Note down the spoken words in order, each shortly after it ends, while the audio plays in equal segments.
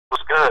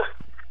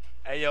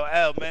Hey, yo,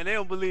 L, man, they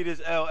don't believe this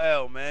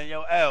LL, man.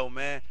 Yo, L,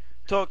 man,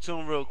 talk to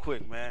him real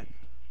quick, man.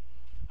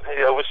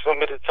 Hey, what you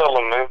want me to tell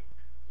him, man?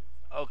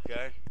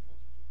 Okay.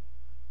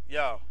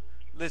 Yo,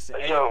 listen,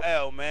 Hey, hey, yo, yo,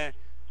 L, man.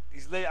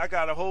 I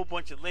got a whole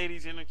bunch of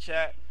ladies in the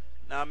chat.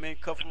 Nah, I mean,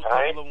 alright?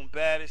 couple of them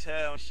bad as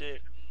hell and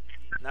shit.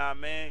 Nah,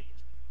 man,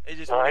 they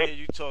just want to Alright? hear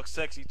you talk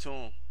sexy to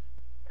them.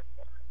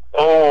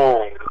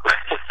 Oh.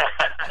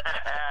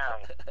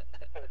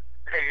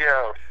 Hey,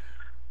 yo,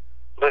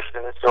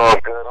 listen, it's all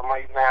good. I'm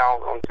right now,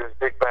 I'm just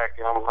big back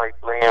and I'm like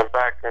laying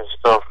back and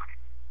stuff.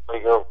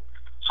 Like, yo,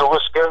 so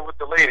what's good with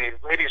the ladies?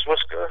 Ladies,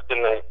 what's good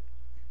tonight?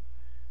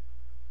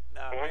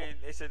 Nah, Hmm? man,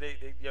 they said they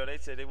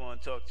said they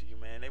want to talk to you,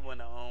 man. They want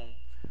to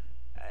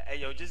hey,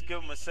 yo, just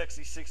give them a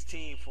sexy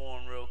 16 for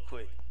them real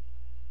quick.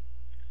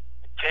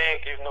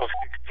 Can't give no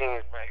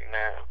 16s right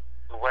now.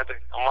 The weather,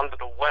 I'm under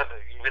the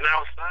weather. You been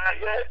outside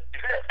yet?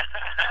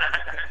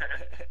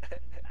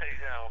 Hey,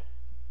 yo.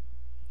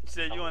 You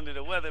said you under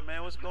the weather,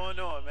 man. What's going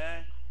on,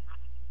 man?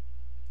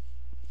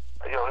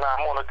 Yo, nah,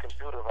 I'm on the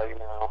computer right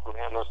now. I'm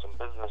handling some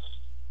business.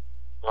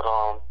 But,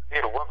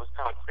 yeah, the weather's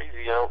kind of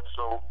crazy out,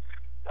 so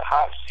the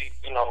hot sheet,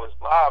 is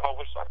live. I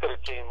wish I could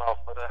have came out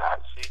for the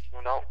hot sheet,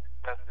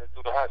 Have to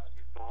do the hot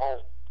sheet from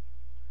home.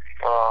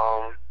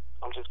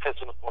 I'm just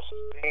catching up on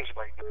some things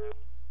right now.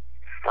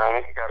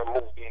 I got a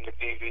movie in the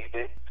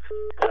DVD.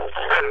 But,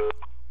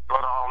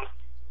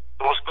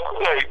 what's going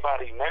on,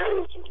 everybody,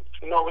 man?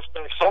 It's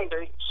been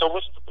Sunday, so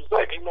what's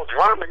like? Ain't no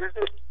drama, is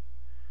it?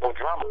 No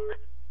drama, right?